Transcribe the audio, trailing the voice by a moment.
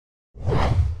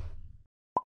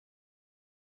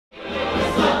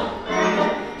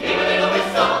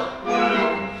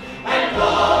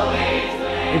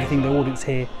everything the audience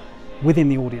hear within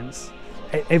the audience,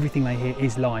 everything they hear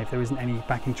is live. There isn't any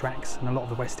backing tracks, and a lot of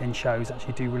the West End shows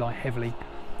actually do rely heavily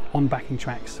on backing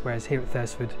tracks, whereas here at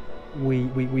Thursford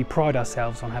we pride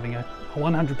ourselves on having a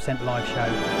 100% live show.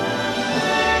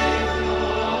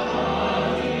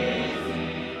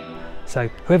 So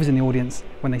whoever's in the audience,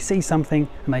 when they see something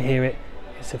and they hear it,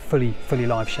 it's a fully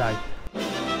live show.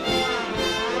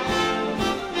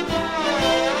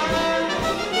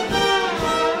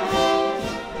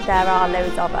 There are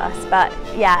loads of us, but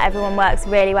yeah, everyone works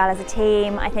really well as a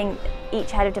team. I think each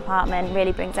head of department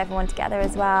really brings everyone together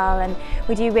as well, and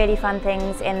we do really fun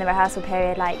things in the rehearsal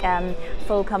period, like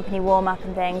full company warm-up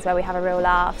and things where we have a real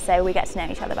laugh, so we get to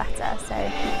know each other better. So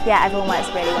yeah, everyone works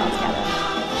really well together.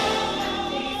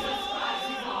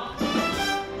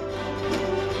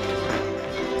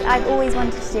 I've always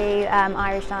wanted to do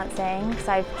Irish dancing because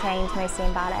I've trained mostly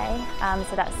in ballet,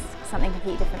 so that's something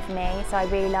completely different for me. So I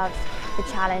really loved the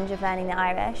challenge of learning the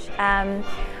Irish.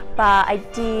 But I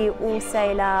do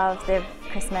also love the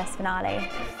Christmas finale.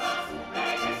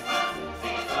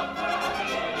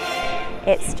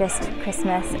 It's just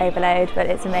Christmas overload, but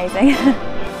it's amazing.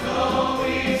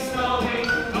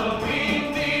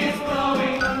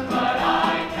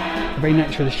 The very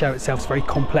nature of the show itself is very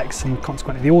complex, and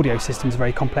consequently the audio system is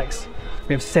very complex.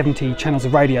 We have 70 channels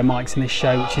of radio mics in this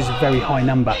show, which is a very high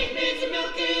number.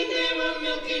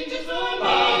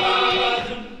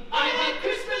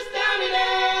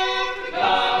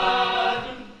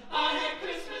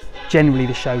 Generally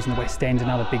the shows in the West End and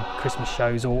other big Christmas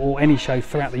shows, or any show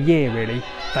throughout the year really,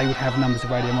 they would have numbers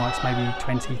of radio mics, maybe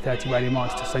 20, 30 radio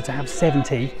mics. So to have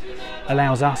 70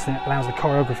 allows us, and it allows the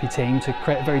choreography team to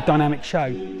create a very dynamic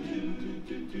show.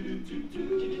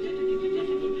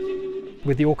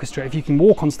 With the orchestra, if you can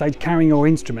walk on stage carrying your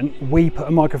instrument, we put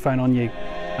a microphone on you,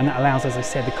 and that allows, as I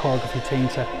said, the choreography team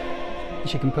to,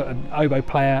 she can put an oboe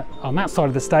player on that side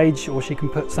of the stage, or she can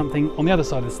put something on the other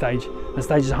side of the stage. The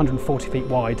stage is 140 feet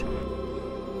wide.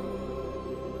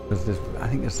 I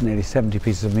think there's nearly 70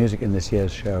 pieces of music in this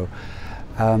year's show.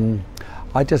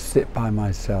 I just sit by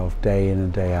myself day in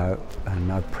and day out,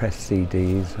 and I press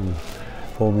CDs and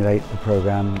formulate the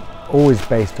programme, always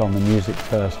based on the music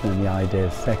first and the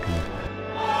ideas second.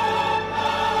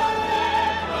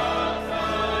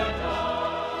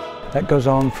 That goes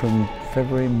on from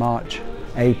February, March,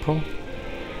 April.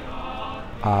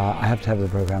 I have to have the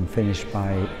programme finished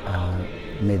by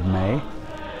mid-May.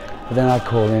 But then I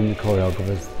call in the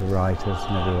choreographers, the writers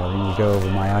and everybody, and we go over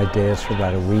my ideas for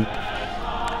about a week.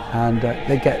 And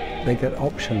they get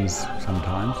options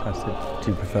sometimes. I said,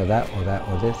 do you prefer that or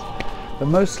this? But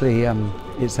mostly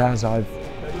it's as I've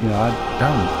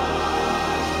done.